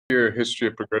2-year history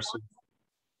of progressive.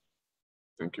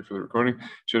 Thank you for the recording.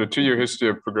 She had a 2-year history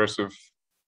of progressive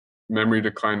memory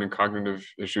decline and cognitive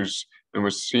issues, and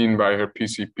was seen by her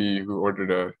PCP, who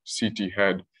ordered a CT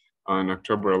head on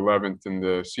October 11th. And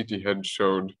the CT head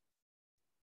showed,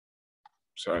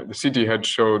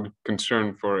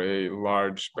 concern for a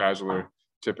large basilar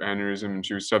tip aneurysm, and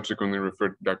she was subsequently referred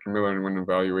to Dr. Miller and went an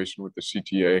evaluation with the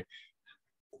CTA.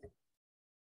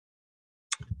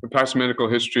 The past medical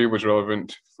history was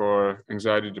relevant for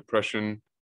anxiety, depression.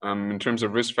 In terms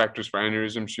of risk factors for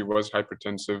aneurysm, she was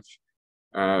hypertensive.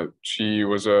 She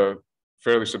was a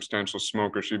fairly substantial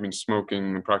smoker. She'd been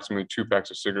smoking approximately 2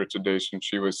 packs of cigarettes a day since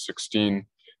she was 16.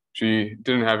 She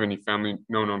didn't have any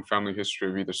known family history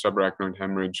of either subarachnoid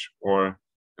hemorrhage or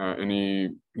any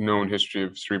known history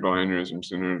of cerebral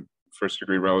aneurysms in her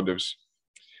first-degree relatives.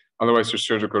 Otherwise, her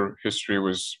surgical history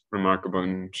was remarkable,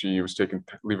 and she was taking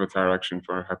levothyroxine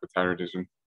for her hypothyroidism.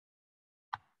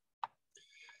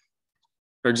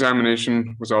 Her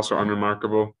examination was also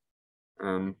unremarkable.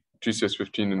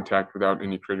 GCS15 intact without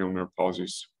any cranial nerve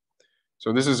palsies.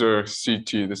 So this is her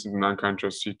CT. This is a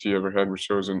non-contrast CT of her head, which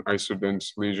shows an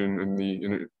isodense lesion in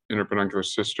the inner peduncular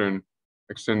cistern,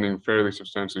 extending fairly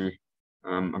substantially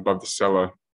above the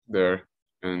sella there.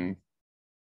 And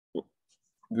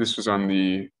this was on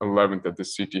the 11th that the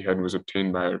CT head was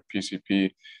obtained by her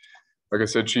PCP. Like I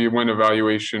said, she went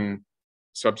evaluation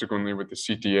subsequently with the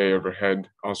CTA of her head,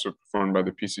 also performed by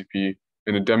the PCP,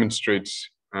 and it demonstrates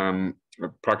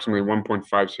approximately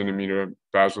 1.5 centimeter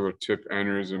basilar tip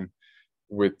aneurysm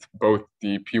with both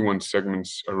the P1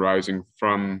 segments arising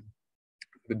from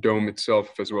the dome itself,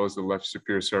 as well as the left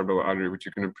superior cerebellar artery, which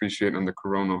you can appreciate on the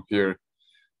coronal here.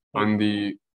 On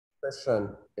the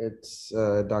question, it's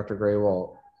Dr.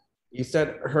 Graywall. You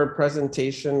said her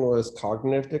presentation was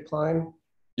cognitive decline?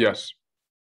 Yes.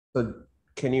 So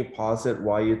can you posit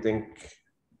why you think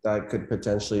that could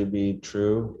potentially be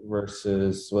true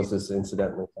versus was this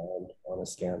incidentally found on a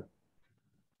scan?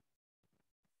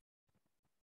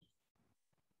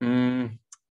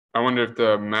 I wonder if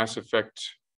the mass effect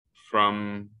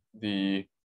from the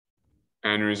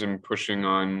aneurysm pushing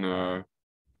on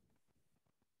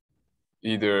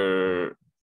either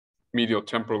medial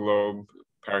temporal lobe,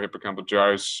 parahippocampal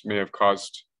gyrus may have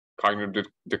caused cognitive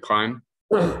decline.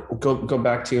 Go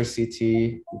back to your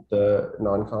CT, the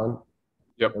non-con.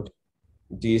 Yep. Okay.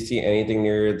 Do you see anything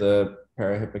near the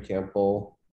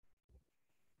parahippocampal?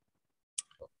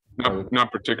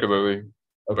 Not particularly.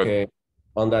 Okay.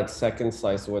 On that second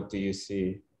slice, what do you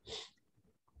see?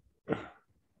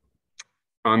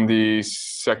 On the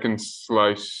second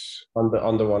slice. On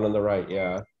the one on the right,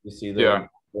 yeah. You see the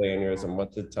aneurysm.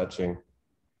 What's it touching?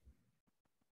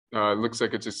 It looks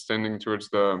like it's extending towards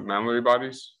the mammillary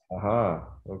bodies. Aha.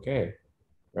 Okay.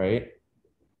 Right.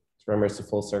 Remember, it's a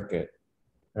full circuit.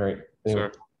 All right. Anyway,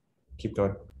 sure. Keep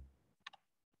going.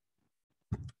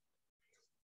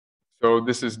 So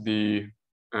this is the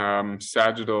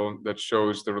sagittal that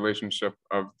shows the relationship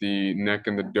of the neck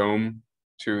and the dome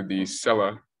to the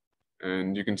sella.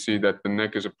 And you can see that the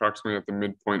neck is approximately at the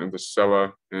midpoint of the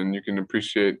sella, and you can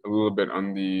appreciate a little bit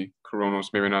on the coronals,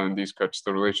 maybe not in these cuts,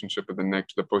 the relationship of the neck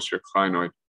to the posterior clinoid.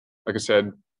 Like I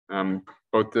said,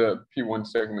 both the P1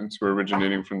 segments were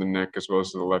originating from the neck as well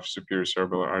as the left superior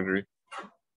cerebellar artery.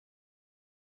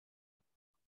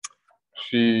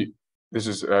 This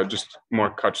is just more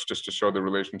cuts just to show the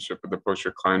relationship of the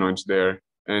posterior clinoids there.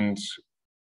 And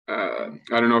I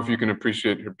don't know if you can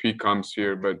appreciate her PCOMs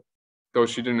here, but though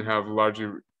she didn't have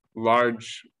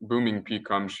large booming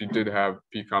PCOMs, she did have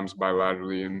PCOMs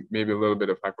bilaterally, and maybe a little bit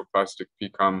of hypoplastic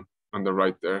PCOM on the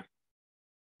right there.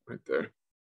 Right there.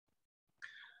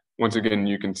 Once again,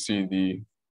 you can see the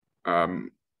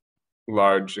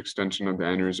large extension of the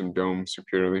aneurysm dome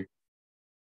superiorly.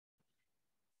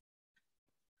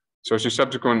 So she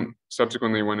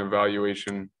subsequently went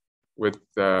evaluation with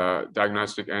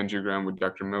diagnostic angiogram with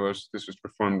Dr. Miller. This was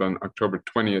performed on October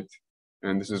 20th,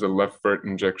 and this is a left vert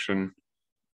injection,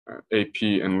 AP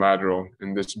and lateral,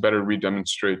 and this better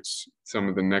redemonstrates some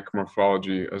of the neck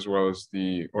morphology as well as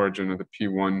the origin of the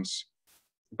P1s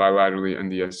bilaterally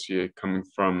and the SCA coming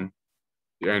from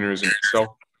the aneurysm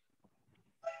itself.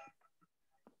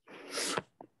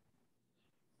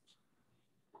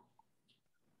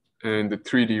 And the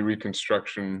 3D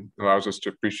reconstruction allows us to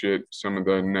appreciate some of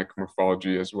the neck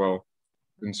morphology as well.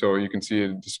 And so you can see a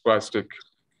dysplastic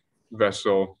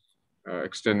vessel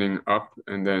extending up,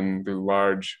 and then the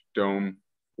large dome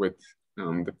with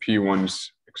the P1s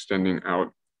extending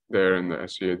out there and the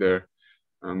SCA there.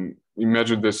 We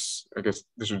measured this, I guess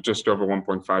this was just over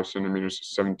 1.5 centimeters,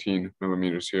 17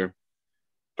 millimeters here.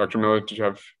 Dr. Miller, did you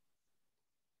have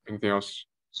anything else?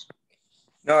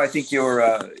 No, I think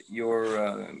your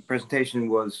presentation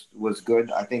was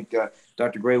good. I think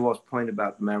Dr. Graywall's point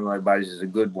about the mammillary bodies is a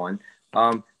good one.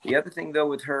 The other thing, though,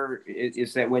 with her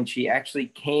is that when she actually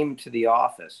came to the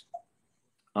office,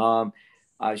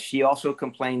 she also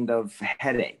complained of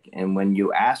headache. And when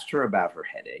you asked her about her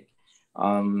headache,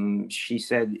 she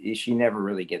said she never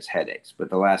really gets headaches,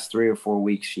 but the last 3 or 4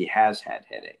 weeks she has had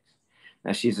headaches.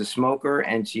 Now, she's a smoker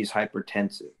and she's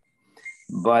hypertensive.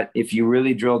 But if you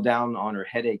really drill down on her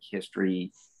headache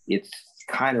history, it's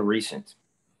kind of recent,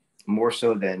 more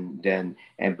so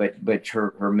but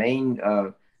her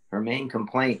main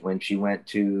complaint when she went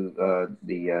to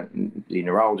the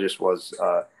neurologist was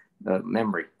the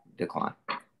memory decline.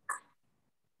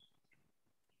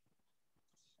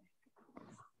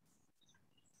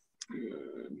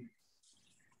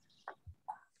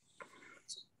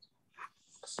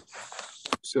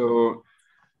 So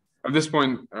at this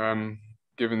point,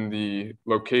 given the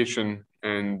location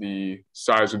and the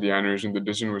size of the aneurysm, the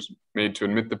decision was made to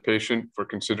admit the patient for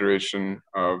consideration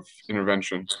of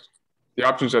intervention. The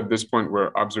options at this point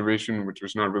were observation, which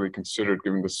was not really considered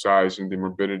given the size and the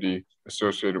morbidity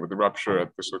associated with the rupture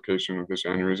at this location of this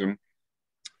aneurysm.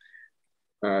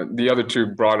 The other two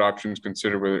broad options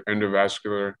considered were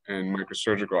endovascular and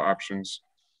microsurgical options.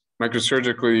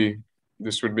 Microsurgically,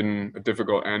 this would have been a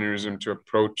difficult aneurysm to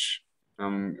approach.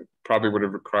 Probably would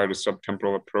have required a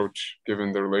subtemporal approach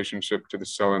given the relationship to the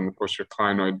cell and the posterior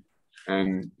clinoid,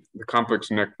 and the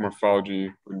complex neck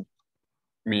morphology would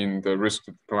mean the risk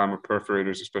of thalamic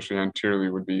perforators, especially anteriorly,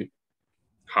 would be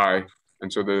high.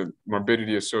 And so the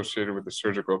morbidity associated with the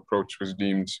surgical approach was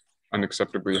deemed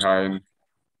unacceptably high, and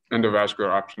endovascular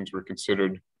options were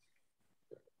considered.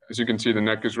 As you can see, the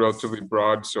neck is relatively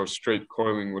broad, so straight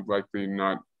coiling would likely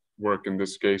not work in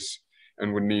this case,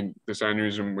 and this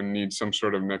aneurysm would need some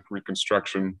sort of neck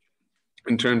reconstruction.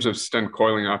 In terms of stent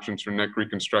coiling options for neck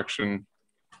reconstruction,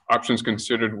 options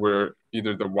considered were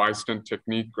either the Y stent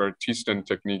technique or T stent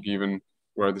technique, even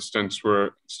where the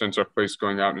stents are placed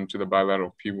going out into the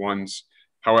bilateral P1s.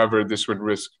 However, this would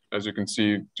risk, as you can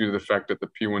see, due to the fact that the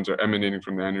P1s are emanating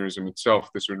from the aneurysm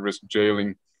itself, this would risk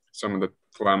jailing some of the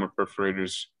thalamic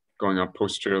perforators going out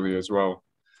posteriorly as well.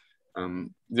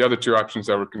 The other two options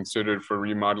that were considered for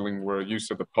remodeling were use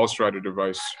of the pulse rider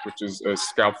device, which is a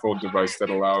scaffold device that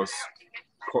allows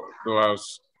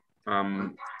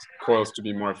coils to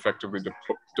be more effectively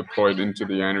deployed into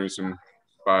the aneurysm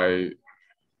by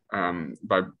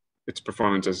its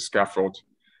performance as a scaffold.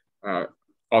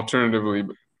 Alternatively,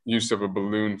 use of a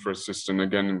balloon for assistance,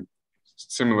 again,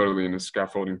 similarly in a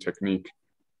scaffolding technique.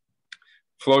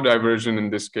 Flow diversion in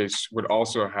this case would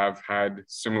also have had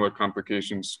similar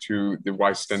complications to the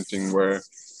Y stenting, where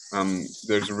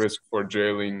there's a risk for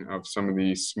jailing of some of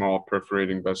the small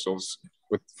perforating vessels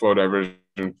with flow diversion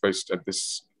placed at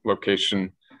this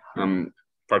location,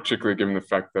 particularly given the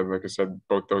fact that, like I said,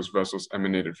 both those vessels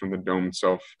emanated from the dome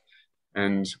itself.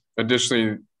 And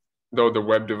additionally, though the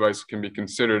web device can be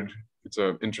considered,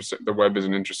 the web is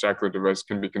an intrasaccular device,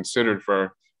 can be considered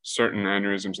for certain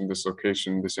aneurysms in this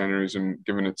location. This aneurysm,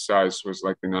 given its size, was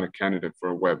likely not a candidate for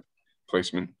a web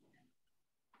placement.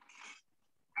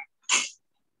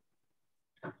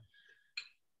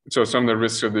 So some of the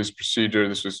risks of this procedure,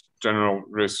 this was general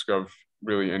risk of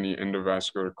really any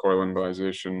endovascular coil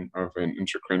embolization of an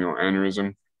intracranial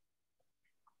aneurysm.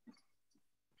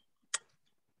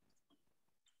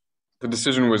 The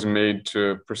decision was made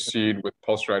to proceed with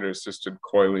pulse rider assisted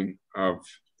coiling of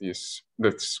this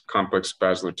complex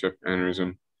basilar tip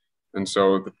aneurysm. And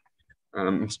so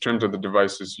in terms of the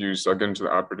devices used, I'll get into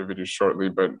the operative video shortly,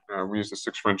 but we used a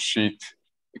 6-French sheath,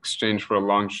 exchanged for a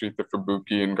long sheath of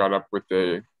Fubuki, and got up with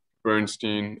a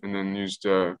Bernstein, and then used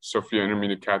a Sophia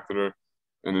intermediate catheter,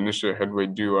 and initially a headway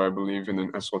duo, I believe, and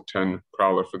then SL10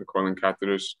 prowler for the coiling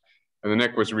catheters. And the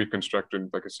neck was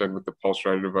reconstructed, like I said, with the pulse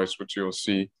rider device, which you'll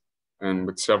see, and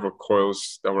with several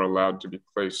coils that were allowed to be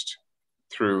placed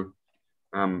through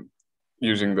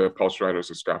using the pulse rider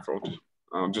as a scaffold.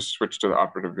 I'll just switch to the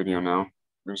operative video now. I'm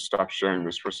going to stop sharing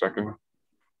this for a second.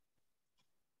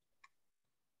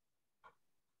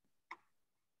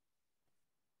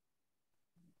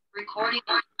 Recording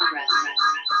in progress.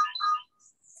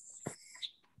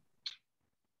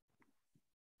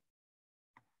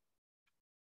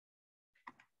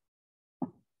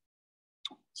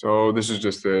 So this is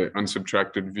just the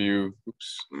unsubtracted view.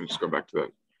 Oops, let me just go back to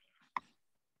that.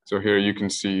 So here you can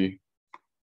see,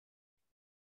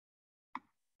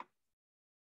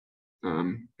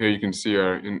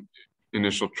 our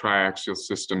initial triaxial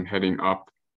system heading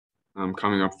up,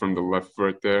 coming up from the left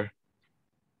vert there.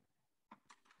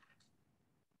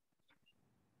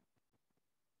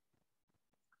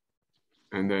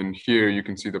 And then here you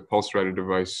can see the pulse rider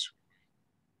device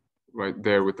right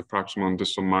there with the proximal and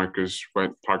distal markers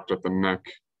right parked at the neck.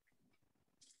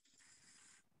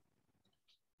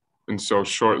 And so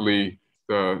shortly,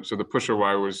 the pusher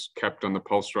wire was kept on the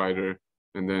pulse rider,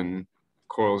 and then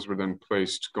coils were then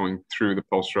placed going through the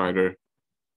pulse rider.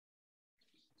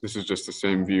 This is just the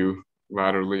same view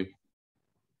laterally.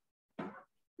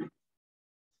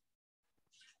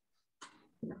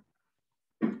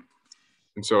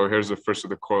 And so here's the first of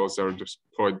the coils that were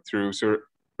deployed through. So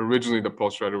originally the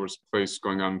pulse rider was placed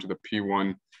going out into the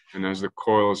P1, and as the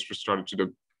coils started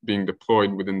to being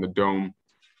deployed within the dome,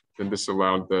 then this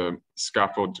allowed the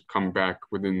scaffold to come back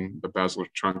within the basilar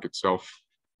trunk itself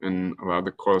and allowed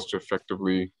the coils to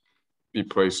effectively be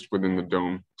placed within the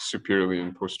dome superiorly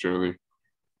and posteriorly.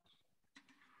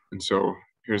 And so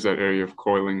here's that area of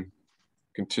coiling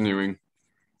continuing.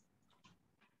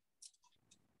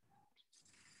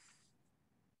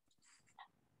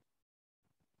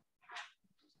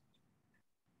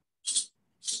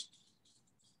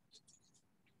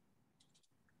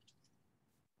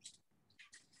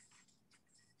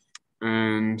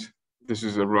 And this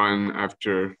is a run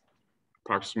after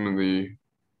approximately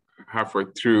halfway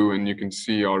through, and you can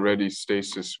see already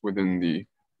stasis within the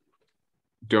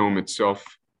dome itself.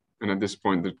 And at this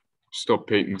point, there's still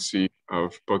patency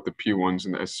of both the P1s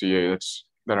and the SCA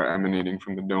that are emanating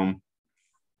from the dome.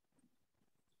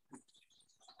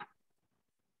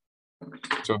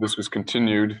 So this was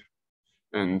continued.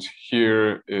 And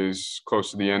here is close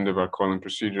to the end of our coiling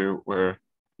procedure, where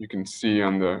you can see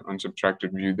on the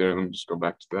unsubtracted view there, let me just go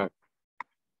back to that.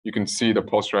 You can see the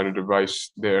pulse rider device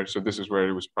there. So this is where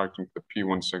it was parked with the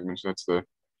P1 segments. That's the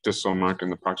distal marker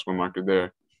and the proximal marker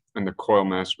there, and the coil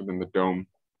mass within the dome.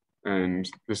 And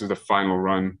this is the final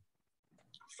run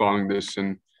following this.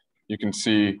 And you can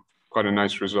see quite a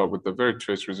nice result with the very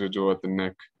trace residual at the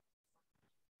neck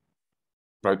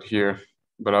right here.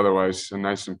 But otherwise, a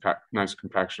nice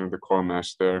compaction of the coil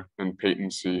mass there and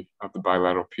patency of the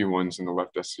bilateral P1s in the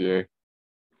left SCA.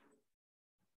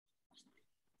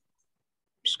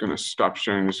 Just going to stop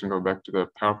sharing this and go back to the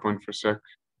PowerPoint for a sec.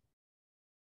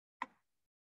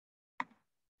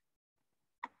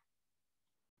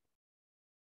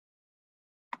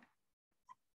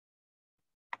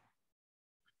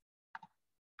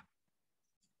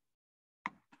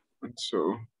 And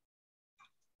so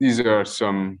these are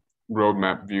some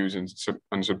roadmap views and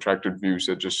unsubtracted views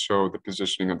that just show the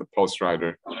positioning of the pulse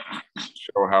rider,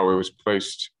 show how it was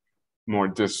placed more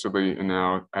distally, and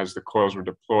now as the coils were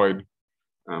deployed,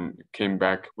 it came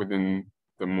back within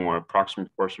the more approximate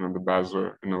portion of the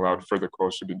basilar and allowed further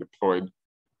coils to be deployed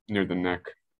near the neck.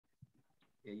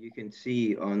 Yeah, you can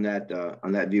see on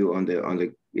that view on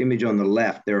the image on the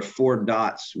left, there are 4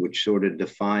 dots which sort of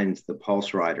defines the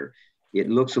pulse rider. It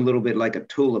looks a little bit like a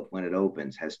tulip when it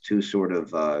opens, has 2 sort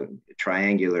of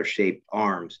triangular shaped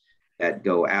arms that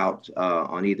go out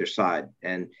on either side.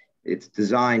 And it's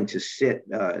designed to sit,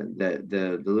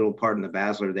 the little part in the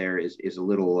basilar there is a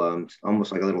little,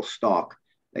 almost like a little stalk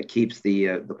that keeps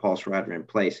the pulse rider in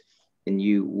place. And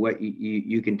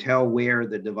you can tell where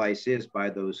the device is by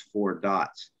those 4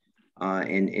 dots.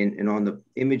 And on the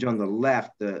image on the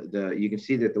left, you can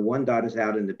see that the 1 dot is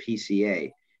out in the PCA,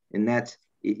 and that's,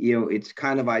 you know, it's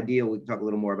kind of ideal. We can talk a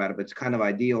little more about it, but it's kind of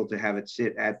ideal to have it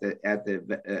sit at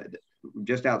the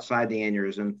just outside the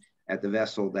aneurysm at the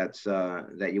vessel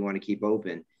that you want to keep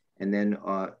open, and then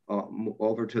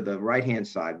over to the right-hand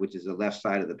side, which is the left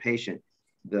side of the patient.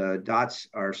 The dots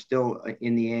are still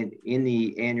in the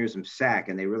aneurysm sac,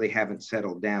 and they really haven't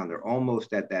settled down. They're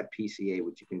almost at that PCA,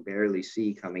 which you can barely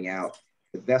see coming out.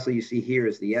 The vessel you see here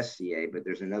is the SCA, but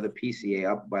there's another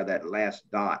PCA up by that last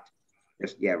dot.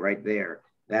 Just, yeah, right there.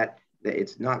 That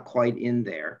it's not quite in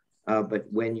there, but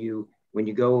when you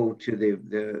go to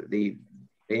the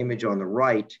image on the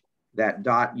right, that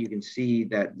dot, you can see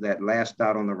that last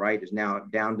dot on the right is now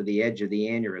down to the edge of the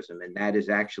aneurysm, and that is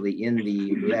actually in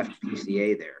the left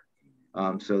PCA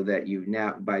there. So that you've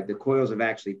now, by the coils have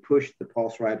actually pushed the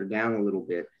pulse rider down a little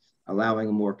bit, allowing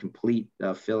a more complete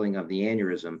filling of the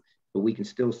aneurysm, but we can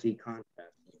still see contrast.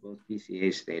 Both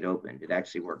PCAs stayed open. It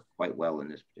actually worked quite well in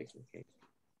this particular case.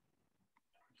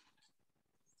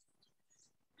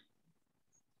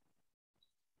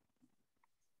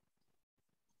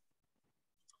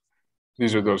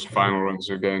 These are those final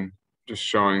runs again, just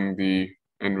showing the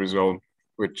end result,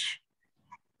 which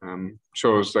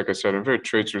shows, like I said, a very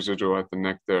trace residual at the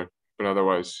neck there, but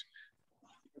otherwise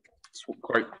it's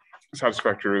quite a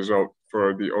satisfactory result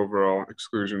for the overall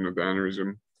exclusion of the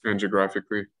aneurysm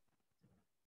angiographically.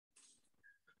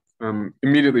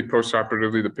 Immediately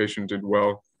post-operatively, the patient did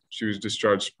well. She was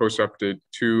discharged post-op day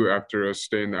 2 after a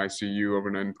stay in the ICU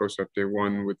overnight in post-op day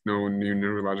 1 with no new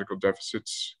neurological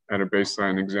deficits at her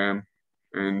baseline exam.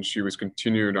 And she was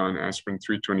continued on aspirin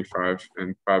 325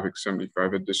 and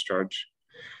 5-X75 at discharge.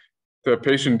 The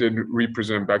patient did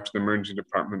represent back to the emergency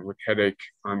department with headache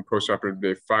on post-operative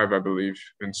day 5, I believe.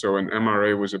 And so an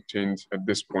MRA was obtained at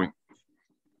this point.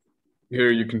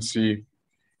 Here you can see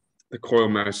the coil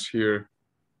mass here,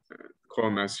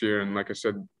 and like I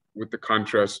said, with the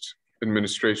contrast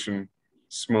administration,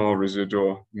 small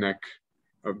residual neck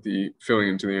of the filling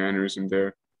into the aneurysm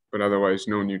there, but otherwise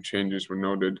no new changes were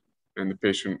noted, and the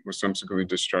patient was subsequently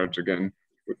discharged again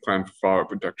with plan for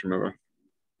follow-up with Dr. Miller.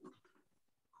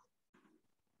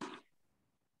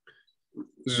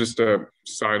 This is just a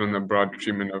side on the broad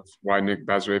treatment of wide neck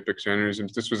basilar apex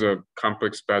aneurysms. This was a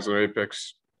complex basilar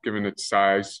apex, given its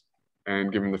size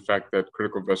and given the fact that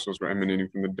critical vessels were emanating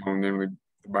from the dome, namely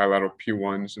the bilateral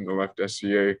P1s and the left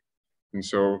SCA. And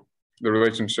so the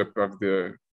relationship of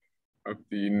the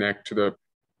neck to the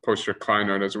posterior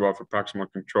clinoid as well for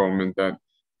proximal control meant that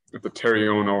if the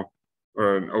terional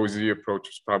or an OZ approach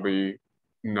was probably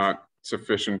not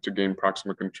sufficient to gain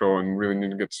proximal control and really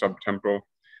need to get subtemporal.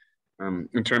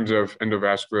 In terms of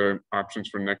endovascular options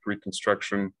for neck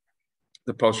reconstruction,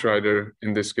 the pulse rider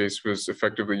in this case was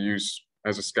effectively used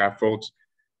as a scaffold.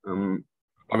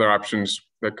 Other options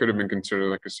that could have been considered,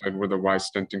 like I said, were the Y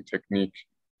stenting technique,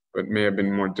 but may have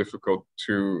been more difficult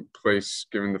to place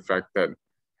given the fact that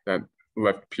that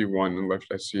left P1 and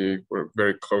left SCA were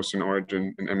very close in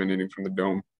origin and emanating from the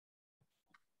dome.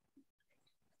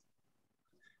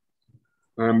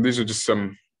 These are just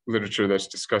some literature that's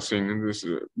discussing, and this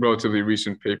is a relatively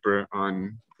recent paper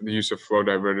on the use of flow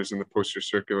diverters in the posterior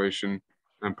circulation,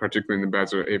 particularly in the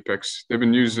basilar apex. They've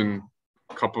been used in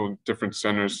a couple of different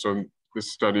centers. So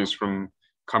this study is from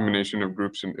a combination of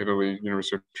groups in Italy,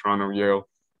 University of Toronto, Yale,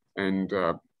 and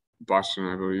Boston,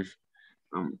 I believe.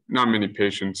 Not many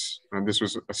patients. This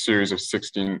was a series of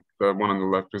 16. The one on the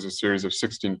left was a series of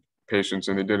 16 patients,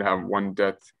 and they did have one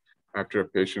death after a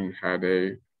patient had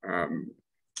a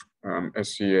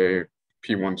SCA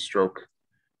P1 stroke.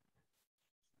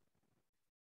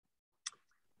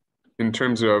 In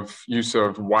terms of use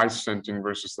of Y stenting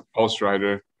versus the pulse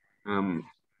rider,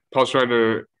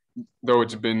 though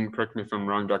it's been, correct me if I'm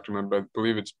wrong, Dr. Miller, but I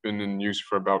believe it's been in use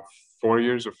for about 4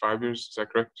 years or 5 years. Is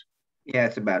that correct? Yeah,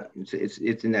 it's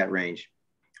in that range.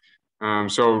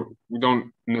 So we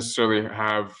don't necessarily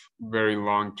have very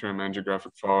long-term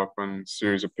angiographic follow-up on a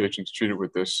series of patients treated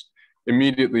with this.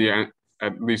 Immediately,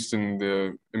 at least in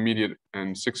the immediate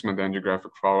and 6-month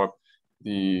angiographic follow-up,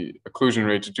 the occlusion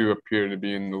rates do appear to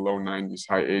be in the low 90s,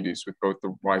 high 80s with both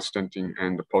the Y stenting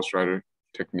and the pulse rider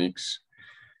techniques.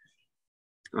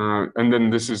 And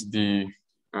then this is the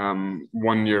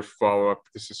 1-year follow-up.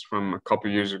 This is from a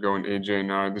couple of years ago in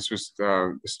AJNR. This was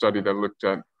the study that looked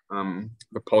at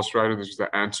the pulse rider. This was the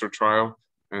ANSWER trial,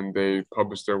 and they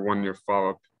published their 1-year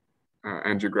follow-up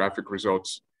angiographic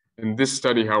results. In this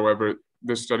study, however,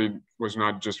 this study was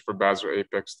not just for basilar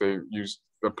apex. They used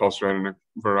the pulse rider in a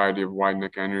variety of wide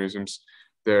neck aneurysms.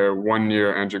 Their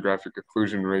 1-year angiographic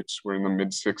occlusion rates were in the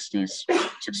mid-60s,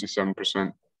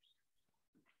 67%.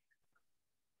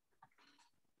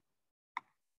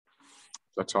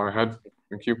 That's all I had.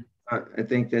 Thank you. I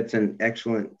think that's an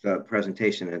excellent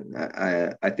presentation, and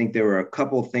I think there were a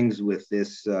couple of things with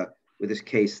this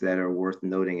case that are worth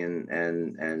noting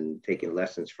and taking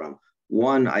lessons from.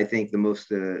 One, I think the most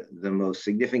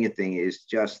significant thing is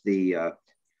just the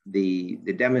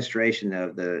demonstration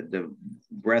of the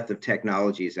breadth of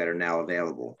technologies that are now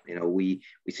available. You know, we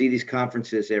see these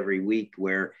conferences every week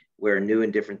where new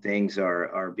and different things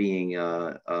are being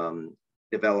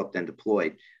developed and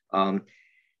deployed.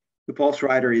 The pulse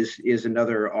rider is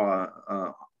another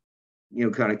kind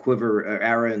of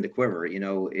arrow in the quiver. You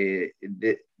know,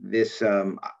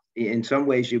 in some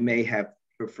ways you may have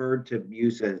preferred to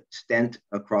use a stent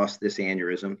across this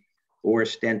aneurysm or a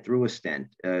stent through a stent.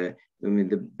 I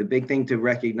mean, the big thing to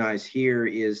recognize here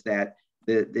is that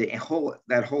that whole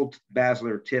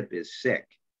basilar tip is sick.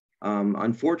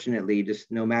 Unfortunately,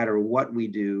 just no matter what we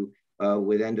do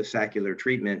with endovascular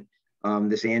treatment,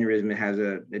 this aneurysm has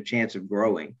a chance of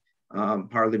growing.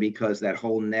 Partly because that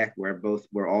whole neck where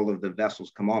all of the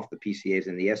vessels come off, the PCAs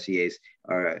and the SCAs,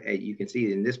 you can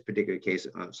see in this particular case,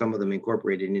 some of them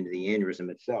incorporated into the aneurysm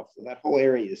itself. So that whole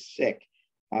area is sick.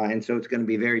 And so it's going to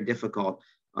be very difficult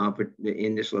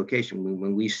in this location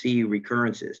when we see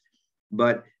recurrences.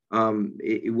 But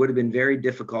it would have been very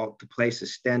difficult to place a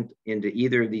stent into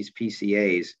either of these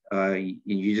PCAs.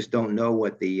 You just don't know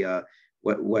what the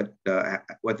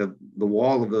the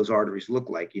wall of those arteries look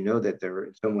like. You know that they're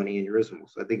somewhat aneurysmal.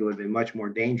 So I think it would have been much more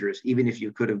dangerous, even if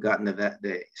you could have gotten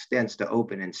the stents to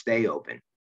open and stay open.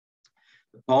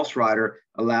 The pulse rider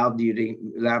allowed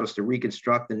us to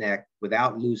reconstruct the neck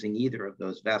without losing either of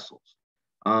those vessels.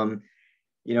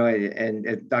 You know,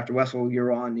 and Dr. Wessel,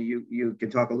 you're on. You can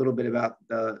talk a little bit about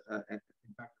the Dr.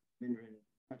 Mindren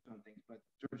touched on things, but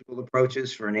surgical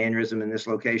approaches for an aneurysm in this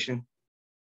location.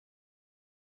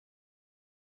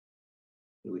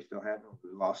 Do we still have them?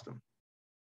 We lost them.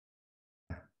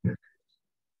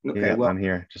 Okay, yeah, well, I'm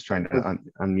here. Just trying to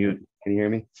unmute. Can you hear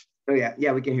me? Oh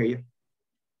yeah, we can hear you.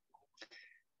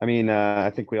 I mean,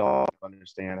 I think we all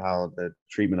understand how the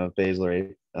treatment of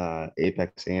basilar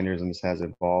apex aneurysms has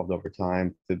evolved over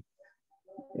time to,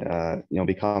 you know,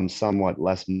 become somewhat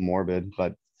less morbid.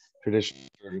 But traditional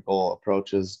surgical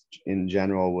approaches in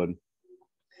general would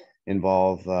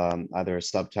involve either a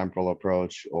subtemporal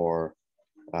approach or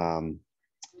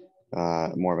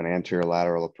more of an anterior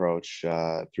lateral approach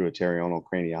through a pterional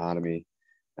craniotomy.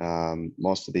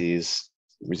 Most of these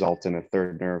result in a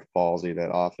third nerve palsy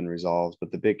that often resolves,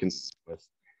 but the big concern with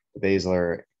the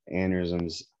basilar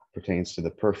aneurysms pertains to the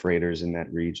perforators in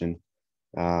that region.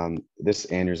 This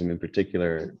aneurysm in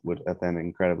particular would have been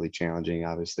incredibly challenging,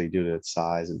 obviously due to its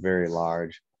size. It's very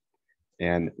large,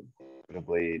 and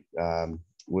inevitably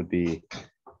would be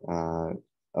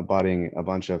abutting a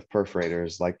bunch of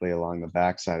perforators, likely along the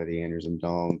backside of the aneurysm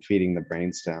dome, feeding the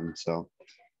brainstem. So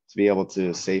to be able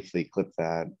to safely clip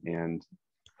that and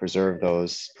preserve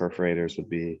those perforators would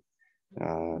be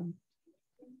a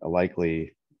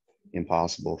likely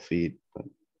impossible feat. But.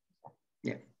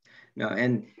 Yeah, no,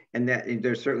 and that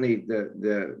there's certainly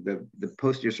the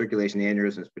posterior circulation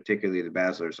aneurysms, particularly the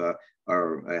basilars,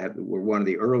 were one of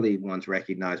the early ones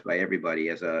recognized by everybody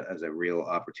as a real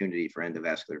opportunity for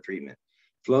endovascular treatment.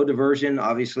 Flow diversion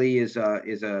obviously is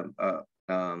you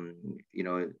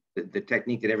know, the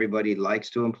technique that everybody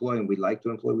likes to employ, and we like to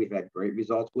employ. We've had great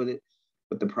results with it.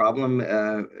 But the problem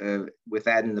with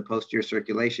that in the posterior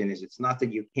circulation is it's not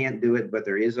that you can't do it, but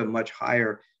there is a much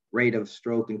higher rate of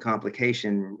stroke and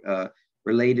complication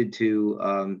related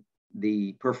to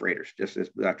the perforators, just as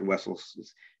Dr. Wessel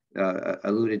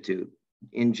alluded to.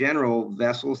 In general,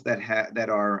 vessels that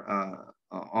are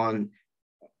on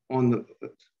the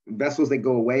vessels that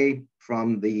go away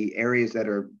from the areas that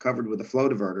are covered with a flow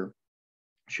diverter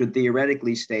should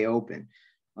theoretically stay open.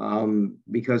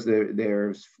 Because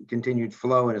there's continued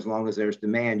flow, and as long as there's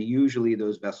demand, usually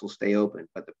those vessels stay open,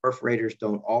 but the perforators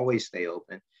don't always stay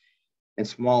open, and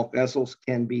small vessels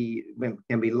can be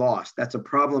lost. That's a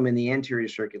problem in the anterior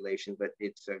circulation, but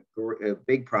it's a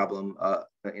big problem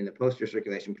in the posterior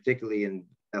circulation, particularly in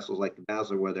vessels like the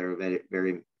basilar, where there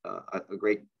are a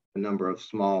great number of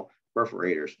small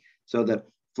perforators. So the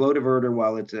flow diverter,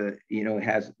 while it's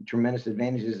has tremendous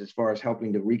advantages as far as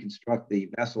helping to reconstruct the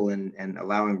vessel and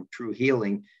allowing true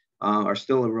healing, are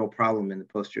still a real problem in the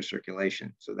posterior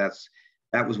circulation. So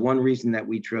that was one reason that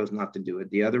we chose not to do it.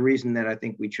 The other reason that I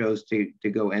think we chose to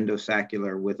go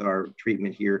endovascular with our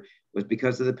treatment here was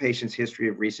because of the patient's history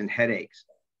of recent headaches.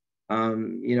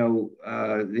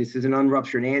 This is an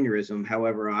unruptured aneurysm.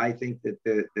 However, I think that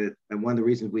one of the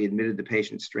reasons we admitted the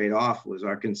patient straight off was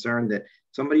our concern that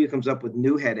somebody who comes up with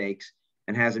new headaches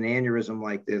and has an aneurysm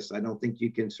like this, I don't think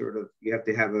you can you have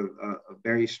to have a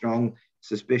very strong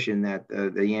suspicion that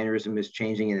the aneurysm is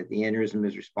changing and that the aneurysm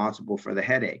is responsible for the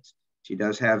headaches. She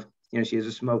does have, she is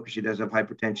a smoker, she does have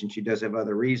hypertension, she does have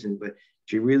other reasons, but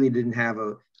she really didn't have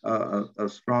a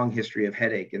strong history of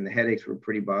headache, and the headaches were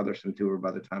pretty bothersome to her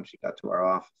by the time she got to our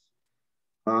office.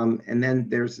 And then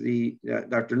there's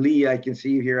Dr. Lee, I can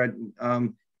see you here.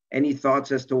 Any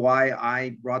thoughts as to why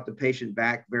I brought the patient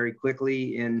back very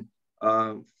quickly in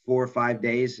 4 or 5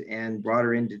 days and brought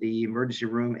her into the emergency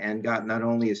room and got not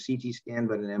only a CT scan,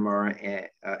 but an MRI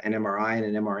and an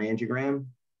MR angiogram?